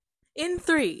In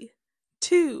 3,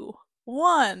 2,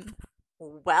 1.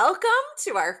 Welcome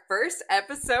to our first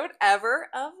episode ever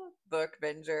of Book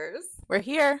Bingers. We're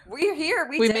here. We're here.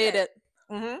 We We did made it.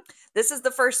 Mm-hmm. This is the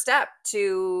first step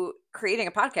to creating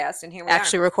a podcast, and here we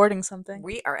Actually are. recording something.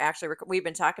 We are actually we've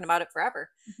been talking about it forever.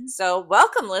 Mhm. So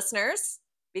welcome, listeners,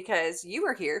 because you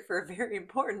are here for a very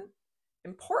important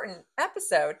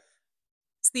episode.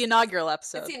 It's the inaugural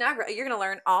episode. It's the inaugural. You're going to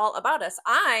learn all about us.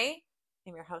 I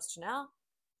am your host, Janelle.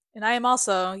 And I am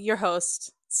also your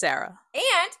host, Sarah.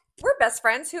 And we're best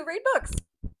friends who read books.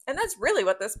 And that's really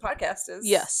what this podcast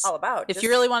is all about. If you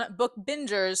really want book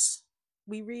bingers,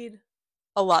 we read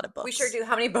a lot of books. We sure do.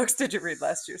 How many books did you read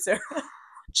last year, Sarah?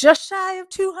 Just shy of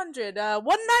 200.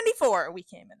 194 we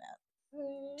came in at.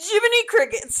 Jiminy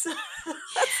Crickets.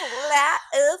 That's a lot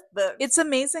of books. It's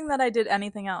amazing that I did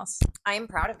anything else. I am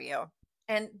proud of you.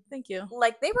 And thank you.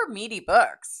 Like, they were meaty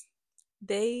books.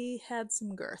 They had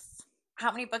some girth. How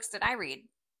many books did I read?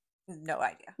 No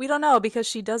idea. We don't know because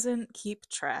she doesn't keep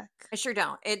track. I sure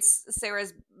don't. It's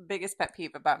Sarah's biggest pet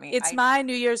peeve about me. It's my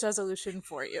New Year's resolution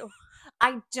for you.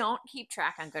 I don't keep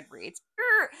track on Goodreads.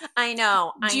 I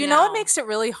know. Do you know it makes it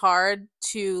really hard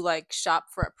to like shop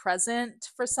for a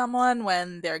present for someone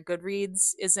when their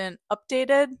Goodreads isn't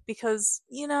updated? Because,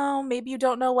 you know, maybe you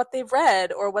don't know what they've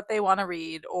read or what they want to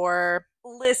read or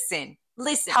listen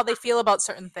how they feel about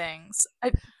certain things.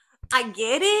 I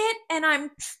get it, and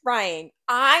I'm trying.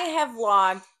 I have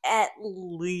logged at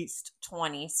least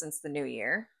 20 since the new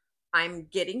year. I'm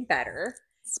getting better.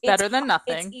 It's better than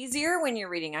nothing. It's easier when you're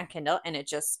reading on Kindle, and it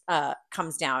just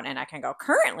comes down, and I can go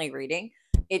currently reading.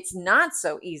 It's not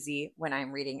so easy when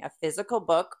I'm reading a physical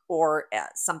book or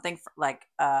something like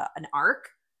an ARC.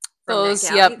 Those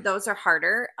are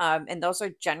harder, and those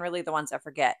are generally the ones I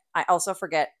forget. I also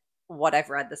forget what I've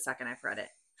read the second I've read it.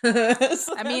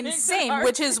 So I mean, same,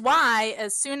 which is why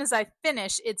as soon as I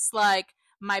finish, it's like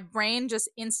my brain just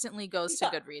instantly goes to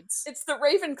Goodreads. It's the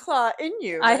Ravenclaw in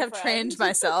you. I have trained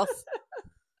myself.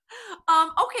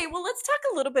 Okay, well, let's talk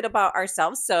a little bit about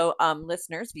ourselves so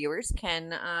listeners, viewers can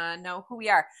know who we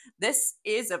are. This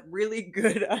is a really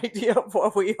good idea of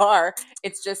what we are.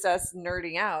 It's just us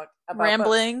nerding out about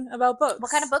rambling about books. What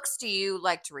kind of books do you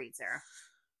like to read, Sarah?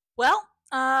 Well,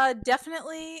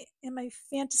 definitely in my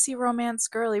fantasy romance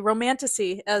girly.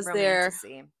 Romantasy, as they're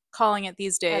calling it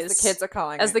these days. As the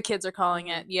kids are calling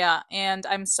it. Yeah. And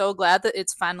I'm so glad that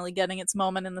it's finally getting its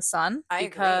moment in the sun.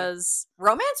 Because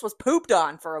romance was pooped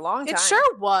on for a long time. It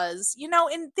sure was. You know,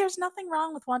 and there's nothing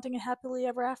wrong with wanting a happily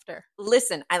ever after.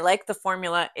 Listen, I like the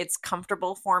formula. It's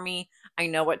comfortable for me. I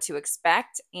know what to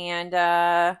expect. And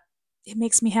it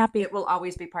makes me happy. It will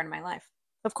always be part of my life.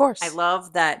 Of course. I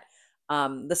love that.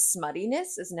 The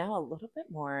smuttiness is now a little bit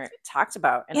more talked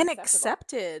about and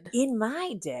accepted. In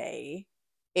my day,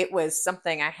 it was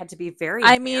something I had to be very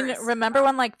remember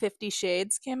when like 50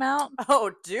 Shades came out?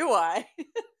 Oh, do I? do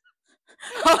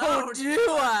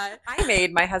I? I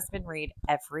made my husband read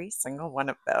every single one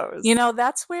of those. You know,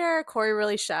 that's where Corey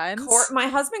really shines. My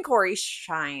husband Corey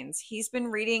shines. He's been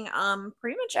reading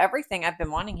pretty much everything I've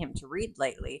been wanting him to read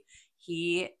lately.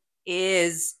 He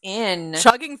is in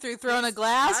chugging through Throne of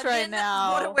Glass right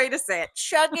now. What a way to say it.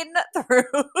 Chugging through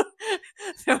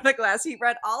Throne of Glass. He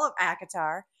read all of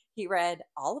ACOTAR. He read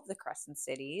all of the Crescent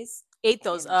Cities. Ate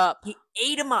those up. He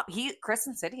ate them up.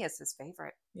 Crescent City is his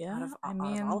favorite. Yeah, out of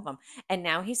all of them. And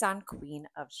now he's on Queen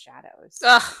of Shadows.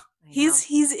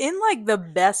 He's in like the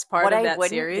best part of that series.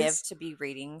 What I wouldn't give to be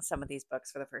reading some of these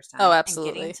books for the first time. Oh, absolutely.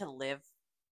 And getting to live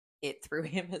it through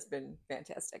him has been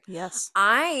fantastic. Yes.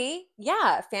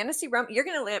 Fantasy you're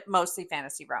going to live mostly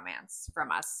fantasy romance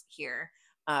from us here.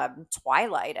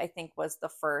 Twilight, I think, was the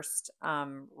first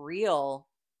real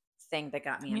thing that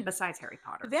got me in, besides Harry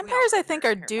Potter. Vampires, I think,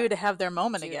 are due to have their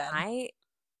moment again. I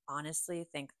honestly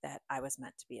think that I was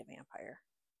meant to be a vampire.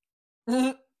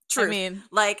 True. I mean,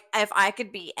 like, if I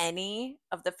could be any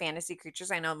of the fantasy creatures,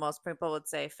 I know most people would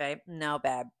say, Faye, no,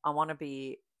 babe, I want to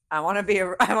be a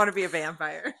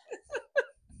vampire.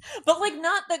 But like,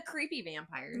 not the creepy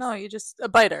vampires. No, you just a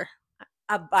biter.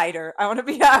 A biter. I want to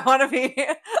be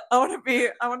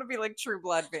like True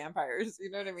Blood vampires.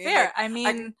 You know what I mean? Fair. Like, I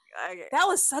mean, that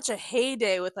was such a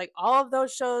heyday with like all of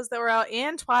those shows that were out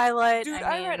and Twilight. Dude,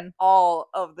 I read all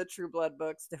of the True Blood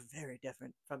books. They're very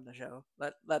different from the show.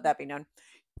 Let that be known.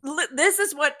 This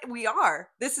is what we are.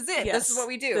 This is it. Yes, this is what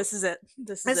we do. This is it.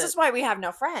 This is why we have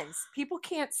no friends. People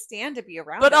can't stand to be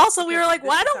around. But also, we were like,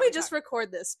 why don't we just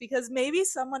record this? Because maybe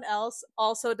someone else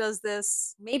also does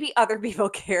this. Maybe other people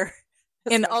care.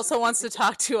 And also wants to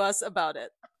talk to us about it.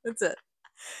 That's it.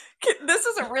 This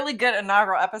is a really good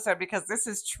inaugural episode because this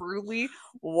is truly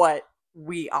what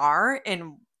we are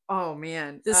and Oh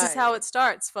man, This is how it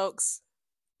starts, folks.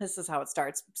 this is how it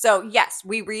starts. So yes,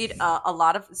 we read a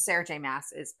lot of Sarah J.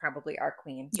 Maas is probably our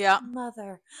queen Yeah.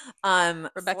 mother.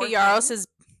 Rebecca Fourth Yarros Wing.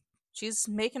 she's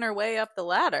making her way up the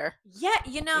ladder. Yeah,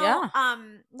 Yeah.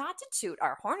 not to toot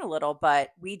our horn a little,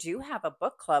 but we do have a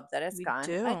book club that has We gone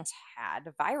do. a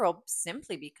tad viral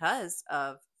simply because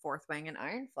of Fourth Wing and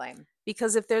Iron Flame.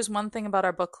 Because if there's one thing about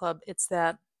our book club, it's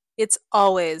that it's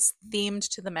always themed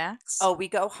to the max. Oh, we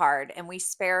go hard and we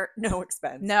spare no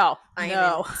expense. No, I am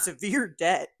no. in severe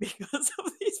debt because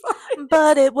of these books.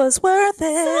 But it was worth So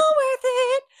it. worth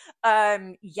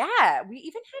it. Yeah, we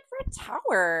even had Red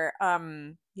Tower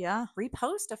Yeah.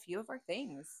 repost a few of our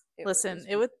things. Listen,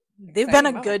 was they've been exciting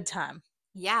a moment. good time.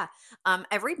 Yeah.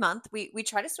 Every month we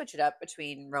try to switch it up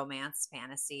between romance,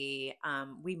 fantasy.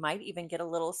 We might even get a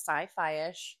little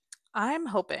sci-fi-ish. I'm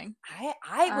hoping.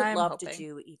 I would I'm love to hoping.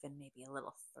 do even maybe a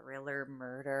little thriller,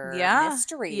 murder, Yeah.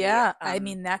 mystery. Yeah. I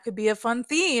mean, that could be a fun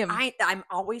theme. I'm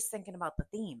always thinking about the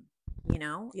theme, you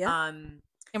know? Yeah. And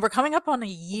we're coming up on a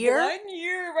year. 1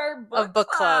 year of our of book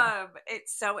club.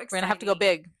 It's so exciting. We're going to have to go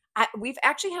big. We've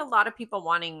actually had a lot of people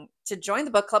wanting to join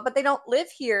the book club, but they don't live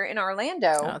here in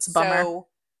Orlando. Oh, it's a bummer. So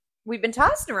we've been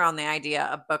tossing around the idea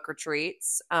of book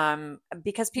retreats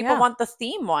because people want the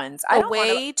theme ones. A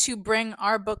way to bring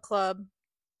our book club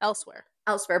elsewhere.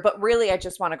 But really I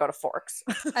just want to go to Forks.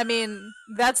 I mean,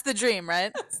 that's the dream,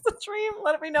 right? That's the dream.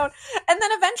 Let it be known. And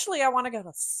then eventually I want to go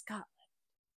to Scotland.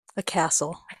 A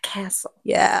castle. A castle.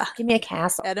 Yeah. Give me a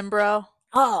castle. Edinburgh.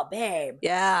 Oh, babe.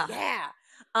 Yeah. Yeah.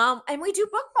 And we do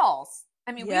book balls.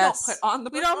 I mean, Yes. we don't put on the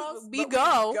book balls. We but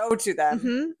go. We go to them.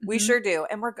 Mm-hmm. We sure do.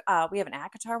 And we have an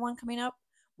ACOTAR one coming up.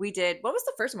 We did, what was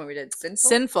the first one we did? Sinful.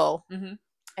 Sinful. Mm-hmm.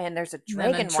 And there's a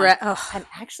And then dragon a one. I'm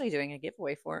actually doing a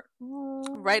giveaway for it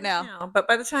right now. But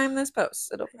by the time this posts,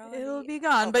 it'll be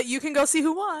gone. But you can go see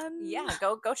who won. Yeah,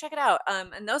 go check it out.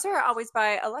 And those are always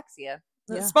by Alexia.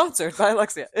 Yeah. Sponsored by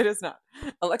Alexia. It is not.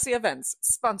 Alexia Events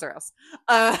sponsor us.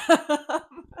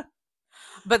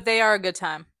 But they are a good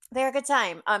time. They're a good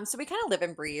time. So we kind of live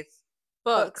and breathe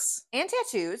Books and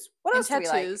tattoos. What and else do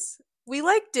tattoos. We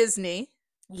like Disney.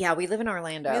 Yeah, we live in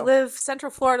Orlando. We live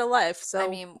Central Florida life. So I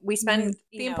mean, we spend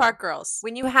theme park girls.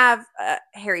 When you have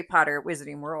Harry Potter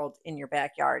Wizarding World in your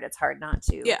backyard, it's hard not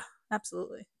to. Yeah,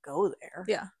 absolutely. Go there.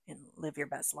 Yeah, and live your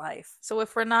best life. So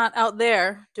if we're not out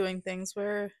there doing things,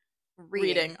 we're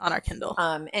reading on our Kindle.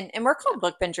 And we're called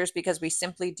book bingers because we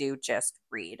simply do just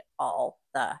read all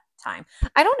the time.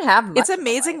 I don't have much. It's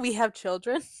amazing we have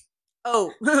children.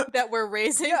 Oh, that we're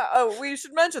raising. Yeah. Oh, we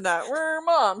should mention that we're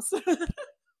moms.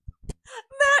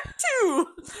 That too.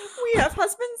 We have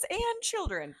husbands and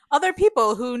children. Other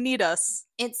people who need us.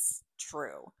 It's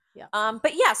true. Yeah.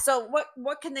 But yeah, so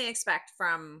what can they expect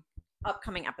from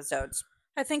upcoming episodes?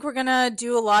 I think we're gonna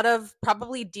do a lot of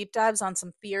probably deep dives on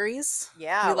some theories.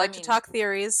 Yeah. We like to talk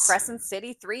theories. Crescent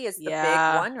City 3 is the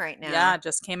big one right now. Yeah, it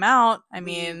just came out.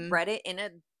 We read it in a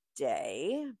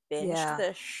day. Binged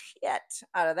the shit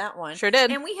out of that one. Sure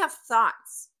did. And we have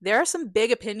thoughts. There are some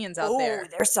big opinions out there.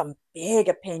 There's some big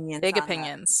opinions. Big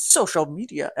opinions. Social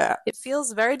media app. It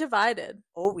feels very divided.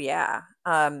 Oh yeah.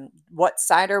 What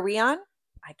side are we on?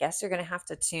 I guess you're gonna have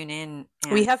to tune in.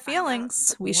 We have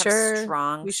feelings. We sure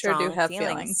do have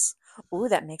feelings. Ooh,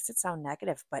 that makes it sound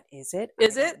negative, but is it?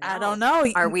 Is it? I don't know.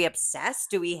 Are we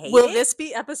obsessed? Do we hate it? Will this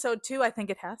be episode 2? I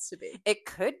think it has to be. It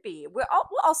could be. We'll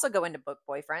also go into book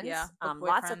boyfriends. Yeah.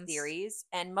 Lots of theories,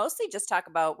 and mostly just talk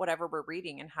about whatever we're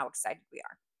reading and how excited we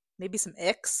are. Maybe some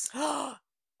icks. Oh,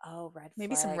 red flags.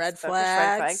 Maybe some red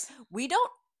flags. We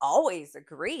don't always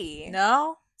agree.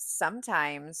 No.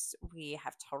 Sometimes we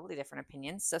have totally different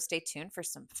opinions, so stay tuned for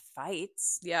some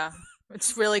fights. Yeah.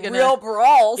 It's really gonna real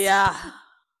brawls. Yeah.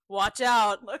 Watch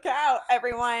out. Look out,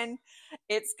 everyone.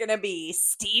 It's gonna be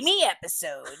steamy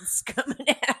episodes coming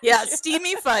out. Yeah,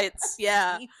 steamy fights.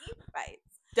 Yeah. Steamy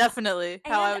fights. Definitely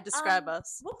how I would describe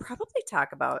us. We'll probably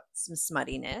talk about some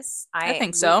smuttiness. I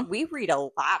think so. We read a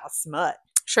lot of smut.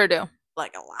 Sure do.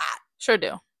 Like a lot. Sure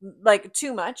do. Like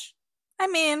too much. I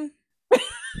mean,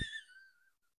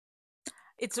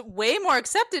 it's way more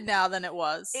accepted now than it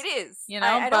was. It is. You know,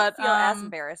 I don't feel as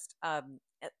embarrassed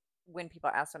when people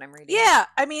ask what I'm reading. Yeah,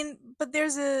 I mean, but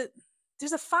there's a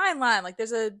fine line. Like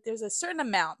there's a certain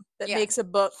amount that makes a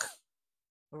book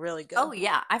really good. Oh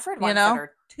yeah, I've read ones that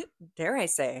are dare I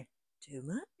say too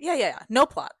much. Yeah. No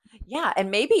plot. Yeah, and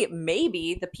maybe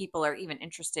the people are even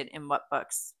interested in what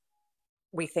books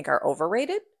we think are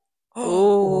overrated.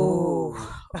 Oh.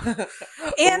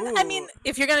 And I mean,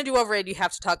 if you're gonna do overrated, you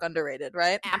have to talk underrated,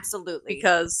 right? Absolutely.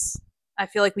 Because I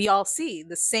feel like we all see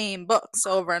the same books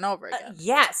over and over again.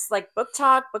 Yes, like Book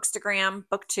Talk, Bookstagram,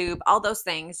 BookTube, all those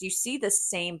things. You see the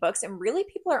same books, and really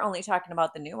people are only talking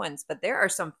about the new ones, but there are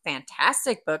some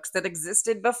fantastic books that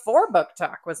existed before Book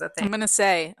Talk was a I'm thing. going to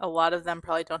say a lot of them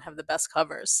probably don't have the best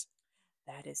covers.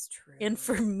 That is true. And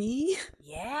for me,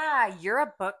 yeah, you're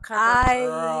a book cover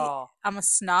girl. I'm a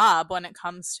snob when it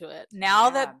comes to it. Now Yeah.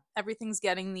 that everything's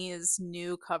getting these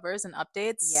new covers and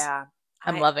updates, Yeah.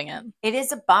 I'm loving it. It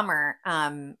is a bummer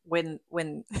when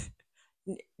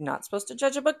not supposed to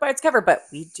judge a book by its cover, but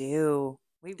we do.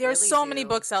 There's really so do. many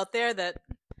books out there that's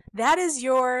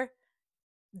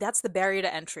the barrier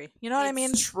to entry. You know what I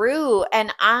mean? It's true.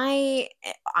 And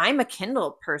I'm a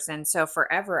Kindle person, so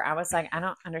forever I was like, I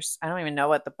don't even know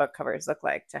what the book covers look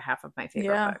like to half of my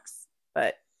favorite books.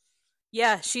 But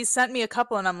yeah, she sent me a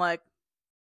couple and I'm like,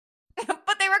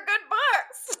 but they were good books.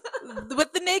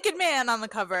 with the naked man on the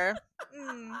cover.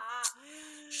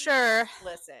 Sure.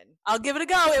 Listen. I'll give it a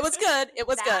go. It was good. It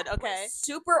was good. Okay. Was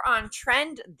super on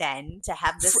trend then to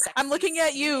have this I'm looking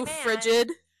at you, man. Frigid.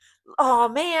 Oh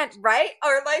man, right?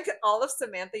 Or like all of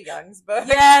Samantha Young's books.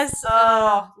 Yes.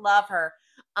 Oh, love her.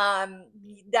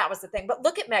 That was the thing. But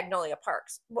look at Magnolia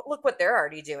Parks. Look what they're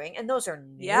already doing, and those are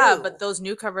new. Yeah, but those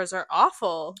new covers are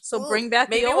awful. So bring back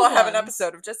maybe the old we'll have ones. an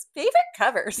episode of just favorite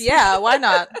covers. Yeah, why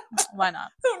not? Why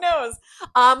not? Who knows?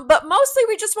 But mostly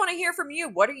we just want to hear from you.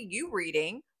 What are you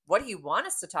reading? What do you want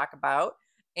us to talk about?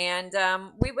 And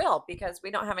we will, because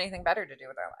we don't have anything better to do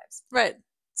with our lives. Right.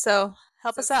 So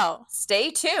help us out. Stay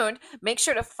tuned. Make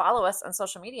sure to follow us on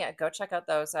social media. Go check out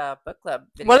those book club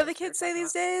videos. What do the kids say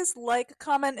these days? Like,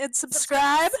 comment, and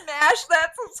subscribe. Smash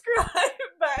that subscribe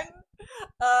button.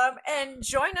 And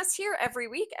join us here every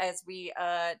week as we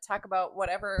talk about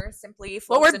whatever simply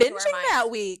floats What we're into our binging mind. that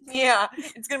week. Yeah,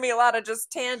 it's going to be a lot of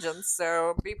just tangents,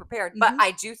 so be prepared. But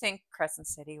I do think Crescent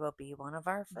City will be one of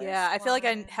our first. Yeah, I feel like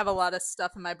I have a lot of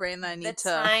stuff in my brain that I need the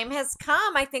time has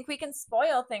come. I think we can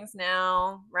spoil things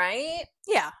now, right?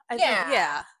 Yeah.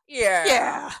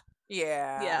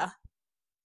 Yeah.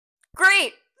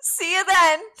 Great. See you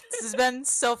then. This has been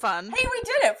so fun. Hey, we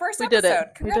did it. First We episode. did it.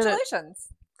 Congratulations.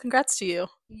 Congrats to you.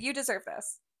 You deserve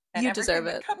this. You deserve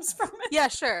that it. Comes from it. Yeah,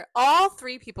 sure. All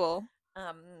 3 people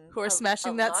who are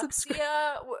smashing that Alexia,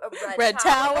 subscribe. Red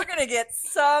Tower. Tower. We're gonna get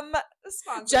some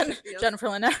sponsorship deals. Jennifer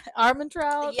Lynn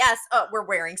Armentrout. Yes. We're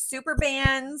wearing super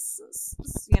bands.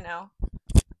 You know,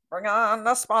 bring on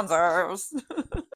the sponsors.